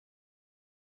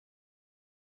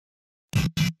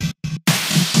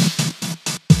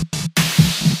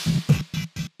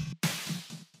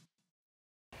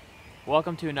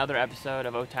Welcome to another episode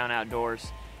of O-Town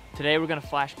Outdoors. Today we're going to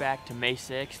flash back to May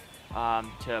 6th,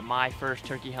 to my first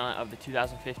turkey hunt of the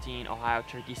 2015 Ohio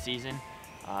turkey season.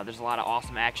 There's a lot of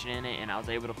awesome action in it, and I was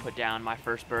able to put down my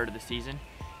first bird of the season.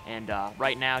 And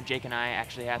right now Jake and I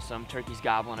actually have some turkeys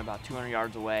gobbling about 200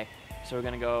 yards away, so we're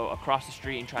going to go across the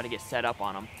street and try to get set up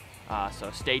on them. So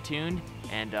stay tuned,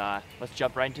 and let's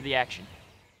jump right into the action.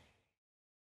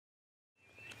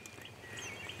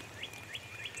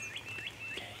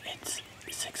 It's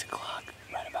 6 o'clock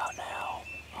right about now.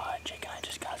 Jake and I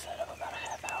just got set up about a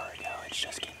half hour ago. It's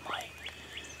just getting light,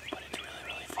 but it's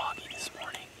really foggy this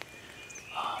morning.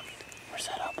 We're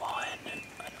set up on an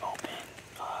open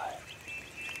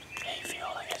hay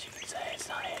field, I guess you could say. It's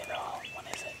not hay though. What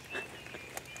is it?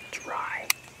 It's rye.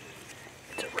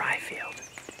 It's a rye field.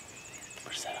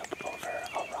 We're set up over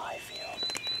a rye field,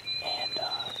 and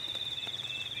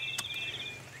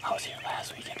I was here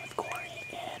last weekend with Corey,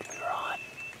 and we were on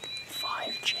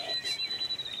 5 jakes,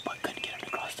 but couldn't get them to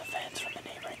cross the fence from the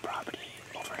neighboring property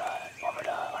over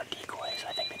to our decoys.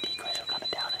 I think the decoys were kind of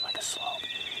down in like a slope,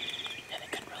 and they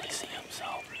couldn't really see them. So,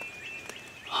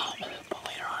 but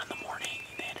later on in the morning,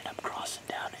 they ended up crossing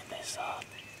down in this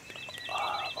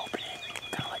opening,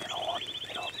 kind of like an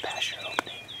old pasture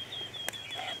opening,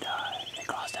 and they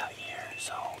crossed out here.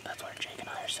 So that's where Jake and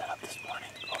I are set up this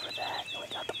morning over that. And we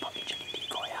got the puppy chicken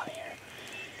decoy out here,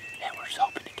 and we're just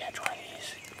hoping to catch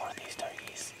one of these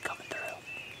turkeys coming through.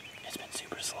 It's been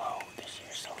super slow this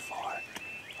year so far,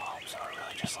 so we're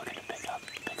really just looking to pick up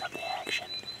the action.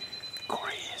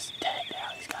 Corey is tagged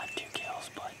out. He's got 2 kills,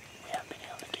 but we haven't been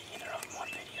able to get either of them on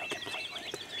video completely.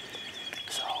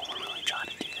 So we're really trying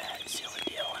to do that and seal the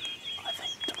deal. And I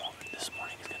think this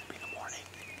morning is going to be the morning.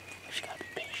 We just got to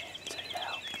be patient and sit it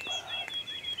out. But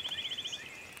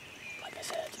like I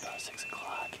said, it's about 6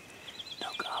 o'clock.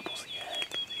 No gobbles yet.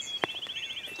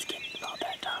 It's getting about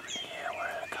that time of the year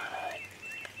where it kind of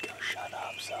go shut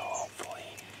up, so hopefully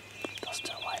they'll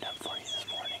still light up for you this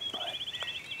morning, but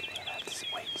we're gonna have to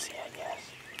wait and see, I guess.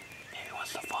 Maybe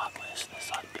once the fog lifts and the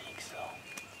sun peaks,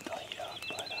 they'll heat up,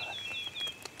 but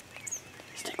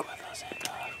stick with us and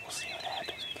we'll see what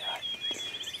happens. We got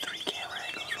 3 camera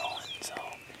angles rolling, so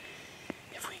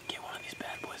if we can get one of these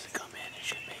bad boys to come in, it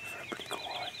should make for a pretty cool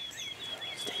hunt.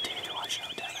 Stay tuned to watch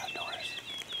O-Town Outdoors.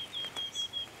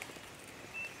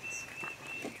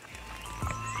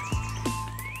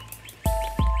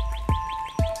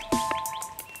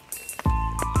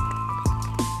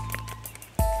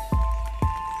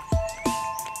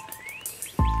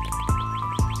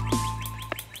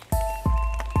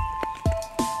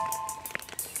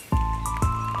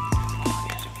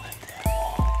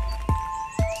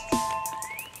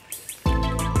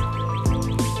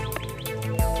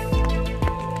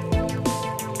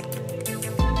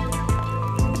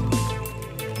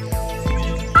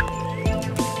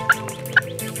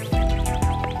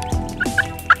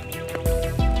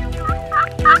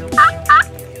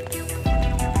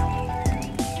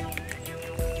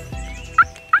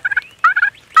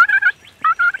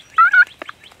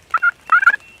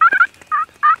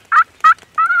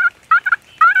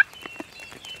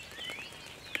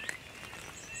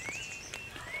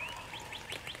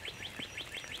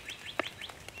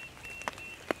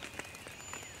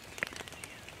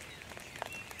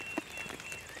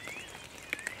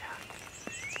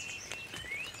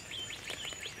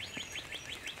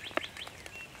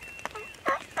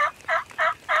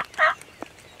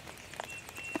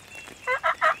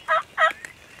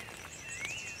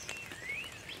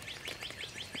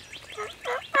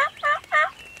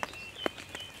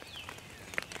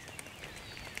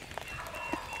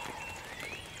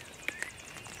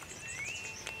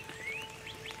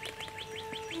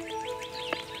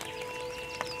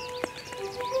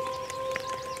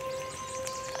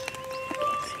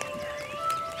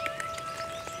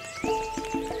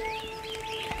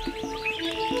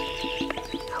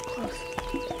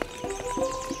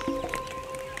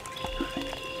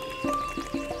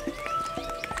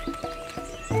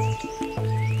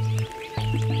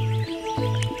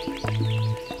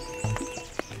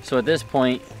 So at this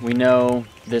point, we know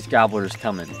this gobbler is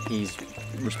coming. He's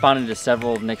responded to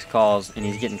several of Nick's calls, and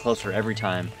he's getting closer every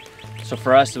time. So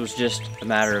for us, it was just a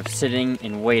matter of sitting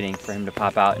and waiting for him to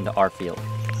pop out into our field.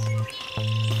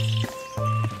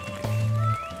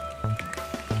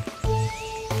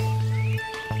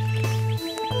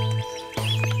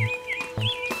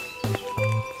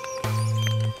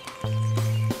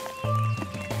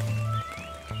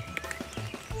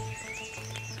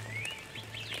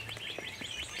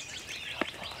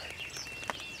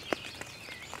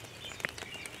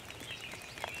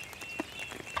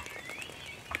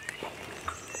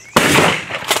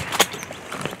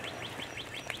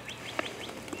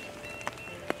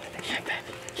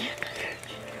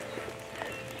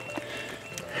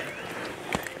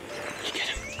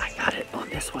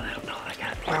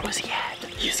 Where was he at?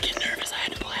 He was getting nervous. I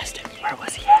had to blast him. Where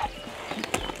was he at?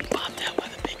 Popped out by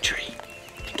the big tree.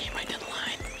 He came right down the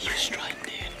line. He was strutting,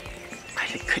 dude. I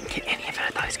couldn't get any of it. I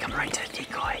thought he was coming right to the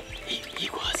decoy. He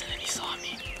wasn't, and he saw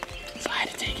me. So I had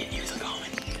to take it. He was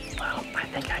going. Well, I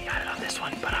think I got it on this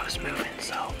one, but I was moving,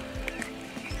 so.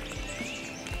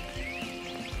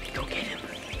 Go get him.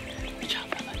 Good job,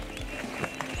 brother.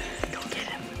 Go get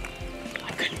him.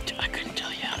 I couldn't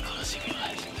tell you how close he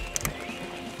was.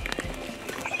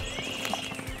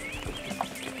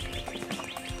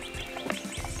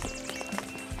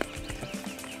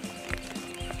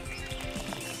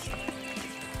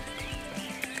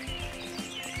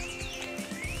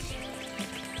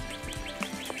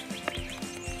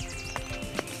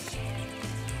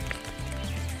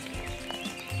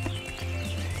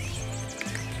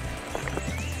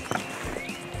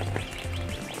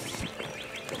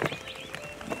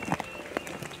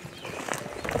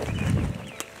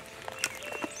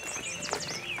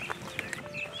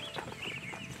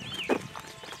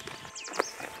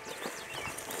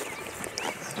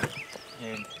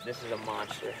 Dude, this is a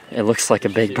monster. It looks like a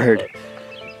big bird.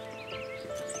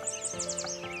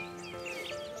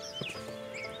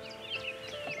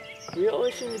 We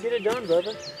always seem to get it done,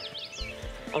 brother.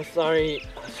 I'm sorry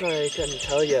I couldn't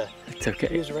tell you. It's He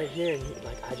okay. was right here, and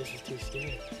I just was too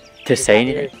scared. To He say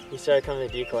got here, anything? He started coming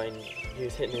to the decoy, and he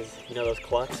was hitting his, those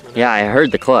clucks. Yeah, I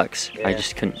heard the clucks. I Yeah.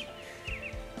 just couldn't.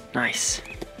 Nice.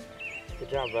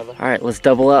 Good job, brother. All right, let's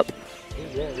double up.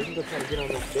 Yeah, we can go try to get on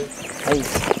that too. Hey.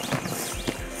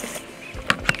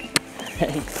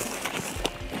 Hey.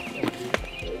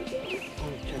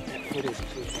 Oh, check that footage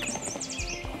too.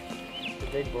 The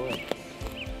big boy.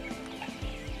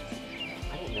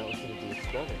 I didn't know it was going to be a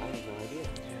brother. I had no idea.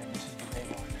 Yeah, this is the big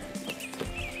one.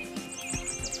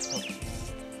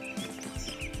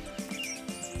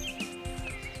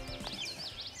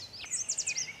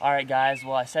 All right, guys.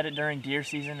 Well, I said it during deer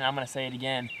season, and I'm going to say it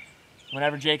again.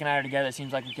 Whenever Jake and I are together, it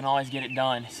seems like we can always get it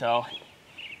done. So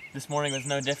this morning was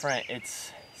no different.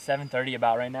 It's 7:30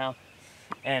 about right now,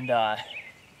 and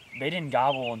they didn't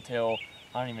gobble until,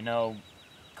 I don't even know,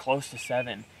 close to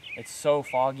 7. It's so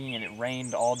foggy, and it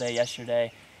rained all day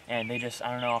yesterday, and they just,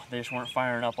 I don't know, they just weren't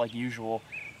firing up like usual.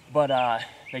 But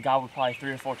they gobbled probably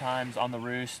 3 or 4 times on the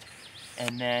roost,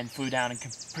 and then flew down and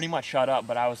pretty much shut up.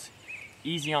 But I was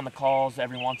easy on the calls.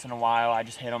 Every once in a while I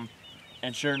just hit him,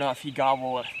 and sure enough, he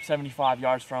gobbled 75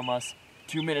 yards from us.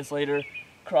 2 minutes later,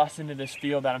 crossed into this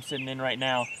field that I'm sitting in right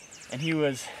now, and he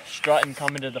was strutting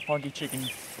coming to the funky chicken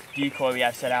decoy we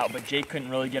have set out, but Jake couldn't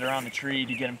really get around the tree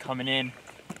to get him coming in.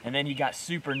 And then he got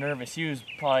super nervous. He was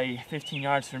probably 15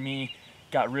 yards from me,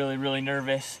 got really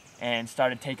nervous, and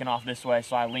started taking off this way,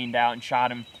 so I leaned out and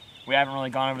shot him. We haven't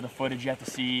really gone over the footage yet to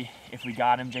see if we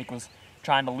got him. Jake was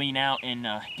trying to lean out and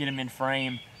get him in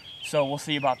frame, so we'll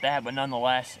see about that. But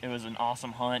nonetheless, it was an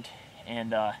awesome hunt,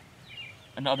 and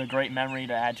another great memory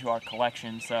to add to our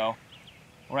collection. So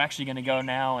we're actually going to go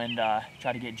now and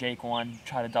try to get Jake one,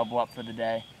 try to double up for the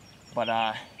day. But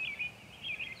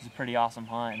it's a pretty awesome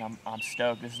hunt, and I'm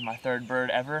stoked. This is my 3rd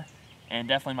bird ever, and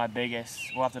definitely my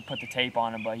biggest. We'll have to put the tape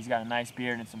on him, but he's got a nice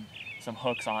beard and some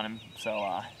hooks on him.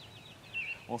 So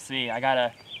we'll see. I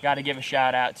gotta give a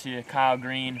shout out to Kyle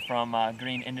Green from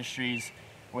Green Industries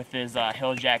with his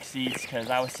Hill Jack seats, because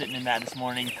I was sitting in that this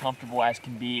morning, comfortable as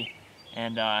can be,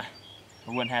 and I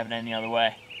wouldn't have it any other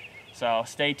way. So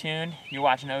stay tuned. You're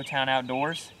watching O-Town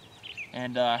Outdoors,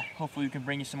 and hopefully we can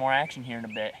bring you some more action here in a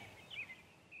bit.